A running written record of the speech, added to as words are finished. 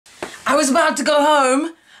was about to go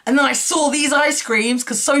home and then I saw these ice creams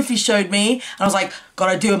because Sophie showed me and I was like,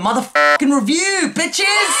 gotta do a motherfucking review,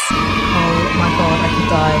 bitches! Oh my god, I could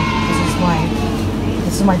die.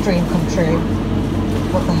 This is my dream come true.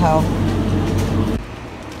 What the hell?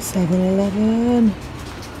 7-Eleven.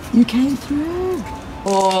 You came through.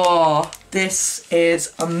 Oh, this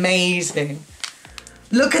is amazing.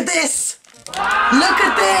 Look at this. Look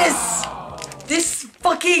at this. This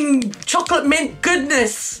fucking chocolate mint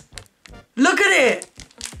goodness. Look at it.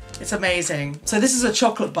 It's amazing. So this is a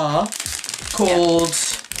chocolate bar called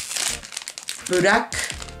Black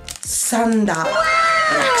Sander.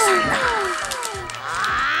 Black Sander.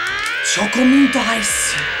 Choco mint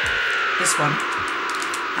ice. This one.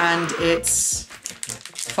 And it's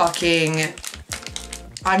fucking...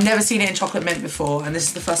 I've never seen it in chocolate mint before, and this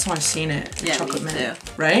is the first time I've seen it in chocolate mint. Yeah.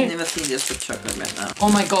 Right? I've never seen this with chocolate mint now. Oh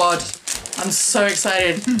my god. I'm so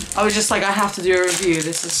excited. I was just like, I have to do a review.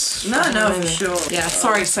 This is... No, for sure. Yeah,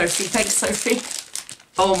 sorry, Sophie. Thanks, Sophie.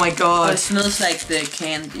 Oh my god. Oh, it smells like the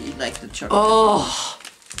candy, like the chocolate. Oh.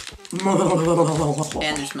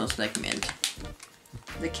 And it smells like mint.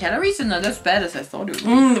 The calories are not as bad as I thought it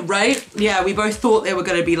would be. Right? Yeah, we both thought they were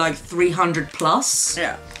going to be like 300 plus.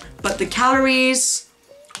 Yeah. But the calories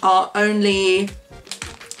are only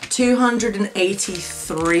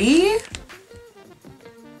 283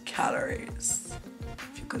 calories.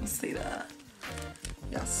 If you couldn't see that.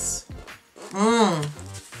 Yes. I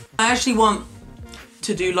actually want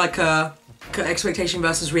to do like a expectation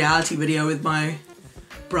versus reality video with my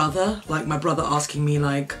brother. Like my brother asking me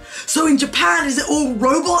like, so in Japan is it all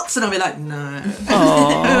robots? And I'll be like, no.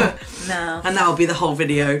 Oh. No. And that'll be the whole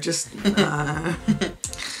video. Just no.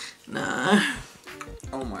 No.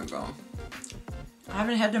 Oh my god. I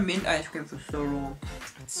haven't had a mint ice cream for so long.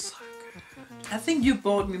 It's so good. I think you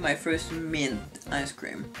bought me my first mint ice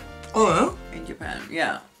cream. Oh? In Japan,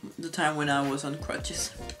 yeah. The time when I was on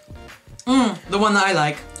crutches. The one that I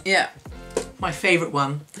like. Yeah. My favourite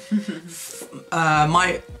one.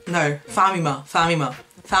 Family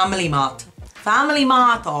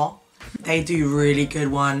Mart. Oh. They do really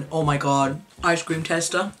good one. Oh my god. Ice cream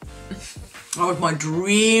tester. That was my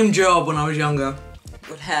dream job when I was younger.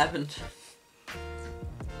 What happened?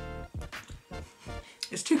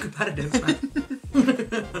 It's too competitive, man.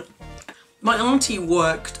 My auntie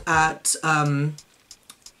worked at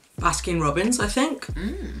Baskin Robbins, I think.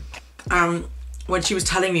 When she was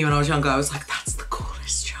telling me when I was younger, I was like, that's the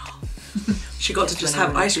coolest job. She got to just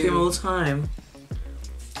have ice cream all the time.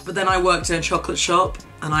 But then I worked in a chocolate shop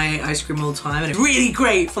and I ate ice cream all the time, and it was really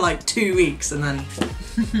great for like 2 weeks, and then...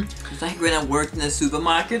 It's like when I worked in a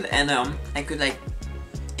supermarket and I could like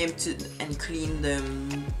empty and clean the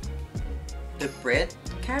bread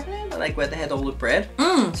cabinet, like where they had all the bread.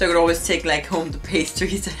 So I could always take like home the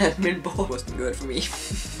pastries that had mint ball. It wasn't good for me.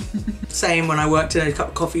 Same when I worked in a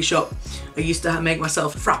coffee shop. I used to make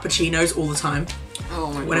myself frappuccinos all the time. Oh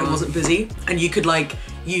my god. When it wasn't busy. And you could like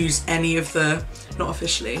use any of the, not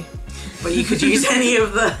officially, but you could use any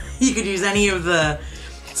of the,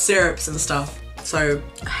 syrups and stuff. So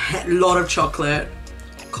a lot of chocolate,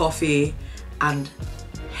 coffee, and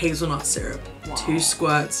hazelnut syrup. Wow. 2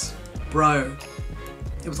 squirts. Bro.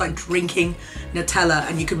 It was like drinking Nutella,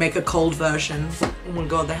 and you could make a cold version. Oh my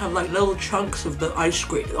god, they have like little chunks of the ice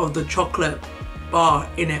cream, of the chocolate bar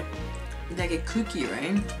in it. Like a cookie,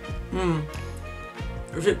 right?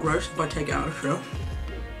 Is it gross if I take it out of the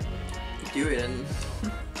Do it and...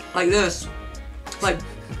 like this. Like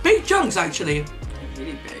big chunks actually.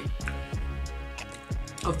 Really big.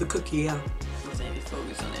 Of the cookie, yeah. Maybe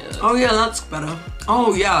focus on it. Oh yeah, that's better.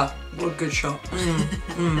 Oh yeah, what a good shot.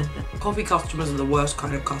 Coffee customers are the worst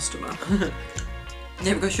kind of customer.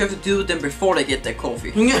 Yeah, because you have to deal with them before they get their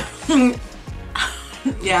coffee. Yeah.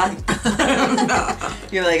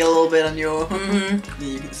 You have like a little bit on your... Yeah,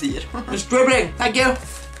 you can see it. It's dribbling, thank you. I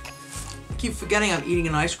keep forgetting I'm eating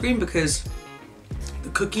an ice cream because the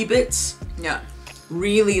cookie bits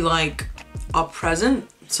really like are present.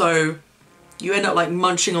 So you end up like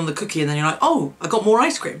munching on the cookie and then you're like, oh, I got more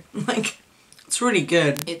ice cream. Like, it's really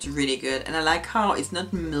good. It's really good. And I like how it's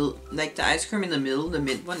not milk, like the ice cream in the middle, the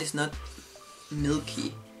mint one is not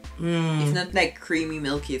milky. It's not like creamy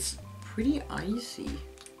milky, it's pretty icy.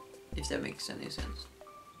 If that makes any sense.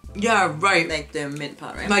 Yeah, right. Like the mint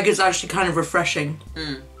part, right? Like it's actually kind of refreshing.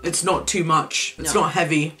 It's not too much. It's not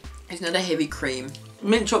heavy. It's not a heavy cream.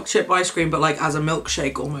 Mint chocolate chip ice cream, but like as a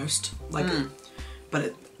milkshake almost. Like,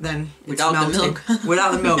 but then without it's melting. the milk.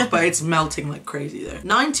 Without the milk, but it's melting like crazy though.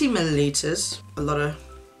 90 milliliters. A lot of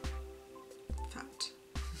fat.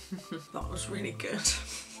 That was really good.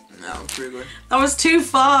 No, pretty good. That was too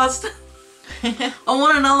fast. I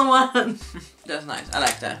want another one. That's nice. I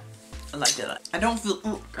like that. I like that. I don't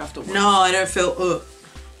feel afterwards. No, I don't feel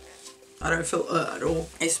I don't feel at all.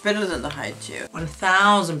 It's better than the high cheer.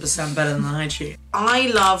 1000% better than the high cheer. I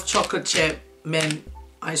love chocolate chip mint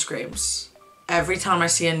ice creams. Every time I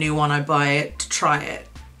see a new one, I buy it to try it.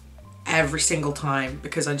 Every single time,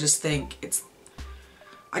 because I just think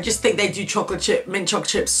they do mint chocolate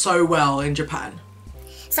chips so well in Japan.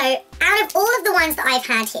 So out of all of the ones that I've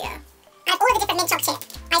had here, out of all of the different mint chocolate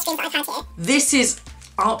chip ice creams that I've had here, this is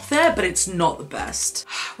up there, but it's not the best.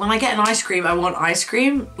 When I get an ice cream, I want ice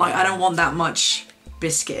cream. Like, I don't want that much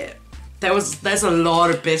biscuit. There's a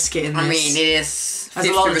lot of biscuit in this. I mean, it is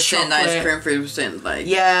 50% ice cream, 50% like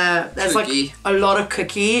yeah. There's cookie. Like a lot of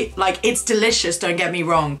cookie. Like, it's delicious. Don't get me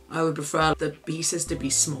wrong. I would prefer the pieces to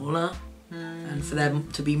be smaller and for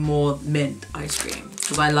them to be more mint ice cream,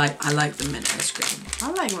 because I like the mint ice cream.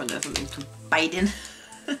 I like when there's something to bite in.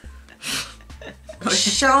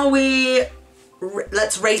 Shall we?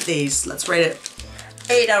 Let's rate these. Let's rate it.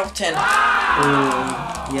 8 out of 10.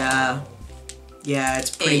 Oh, yeah. Yeah, it's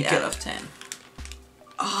pretty 8 good. out of 10.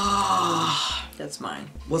 Ah, that's mine.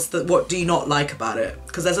 What do you not like about it?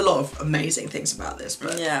 Because there's a lot of amazing things about this,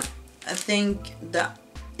 but yeah, I think that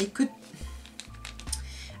it could.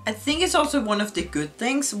 I think it's also one of the good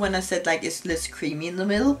things when I said like it's less creamy in the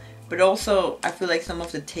middle, but also I feel like some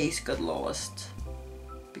of the taste got lost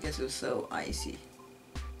because it was so icy.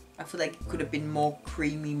 I feel like it could have been more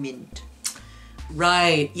creamy mint.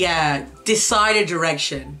 right, yeah. Decide a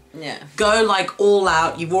direction. Yeah. Go like all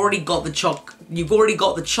out. You've already got the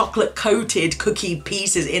chocolate coated cookie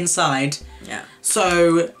pieces inside. Yeah.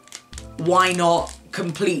 So why not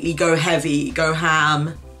completely go heavy, go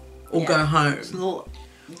ham, or go home? It's a little,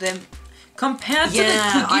 compared to the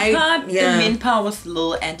cookie part, the mint part was a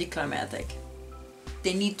little anticlimactic.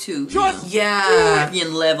 They need to, be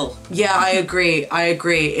in level. Yeah, I agree.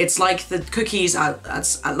 It's like the cookies like,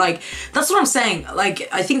 that's what I'm saying. Like,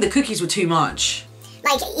 I think the cookies were too much.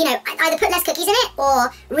 like, you know, either put less cookies in it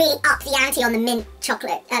or really up the ante on the mint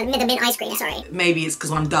chocolate, the mint ice cream, sorry. Maybe it's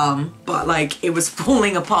because I'm dumb, but like it was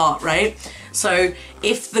falling apart, right? So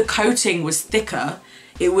if the coating was thicker,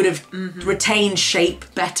 it would have retained shape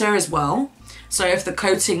better as well. So if the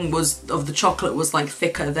coating of the chocolate was like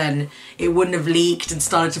thicker, then it wouldn't have leaked and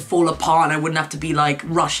started to fall apart, and I wouldn't have to be like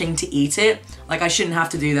rushing to eat it. Like, I shouldn't have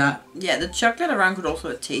to do that. Yeah, the chocolate around could also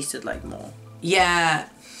have tasted like more. Yeah,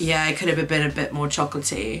 it could have been a bit more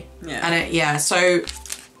chocolatey. Yeah. And so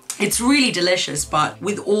it's really delicious, but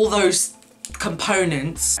with all those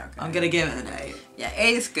components, I'm gonna give it an 8. Yeah,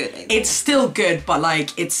 8 is good. It's still good, but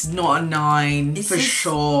like it's not a 9 for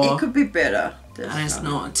sure. It could be better. And it's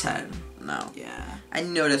not a 10. No. Yeah. I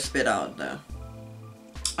know to spit out though.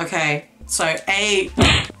 Okay, so 8,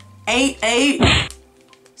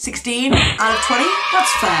 16 out of 20.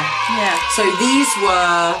 That's fair. Yeah. So these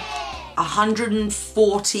were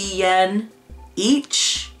 140 yen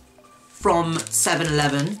each from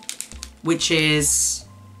 7-Eleven, which is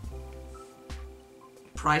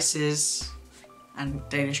prices and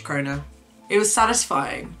Danish kroner. It was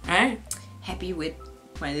satisfying, right? Happy with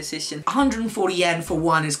my decision. 140 yen for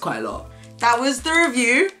one is quite a lot. That was the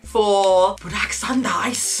review for Black Sander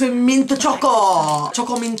Ice Mint Choco.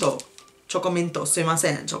 Choco Minto.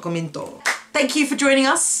 Sumimasen. Choco Minto. Thank you for joining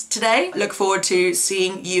us today. Look forward to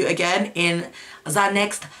seeing you again in the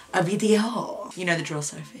next video. You know the drill,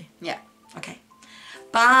 Sophie. Yeah. Okay.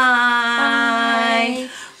 Bye.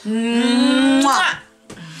 Bye. Mwah.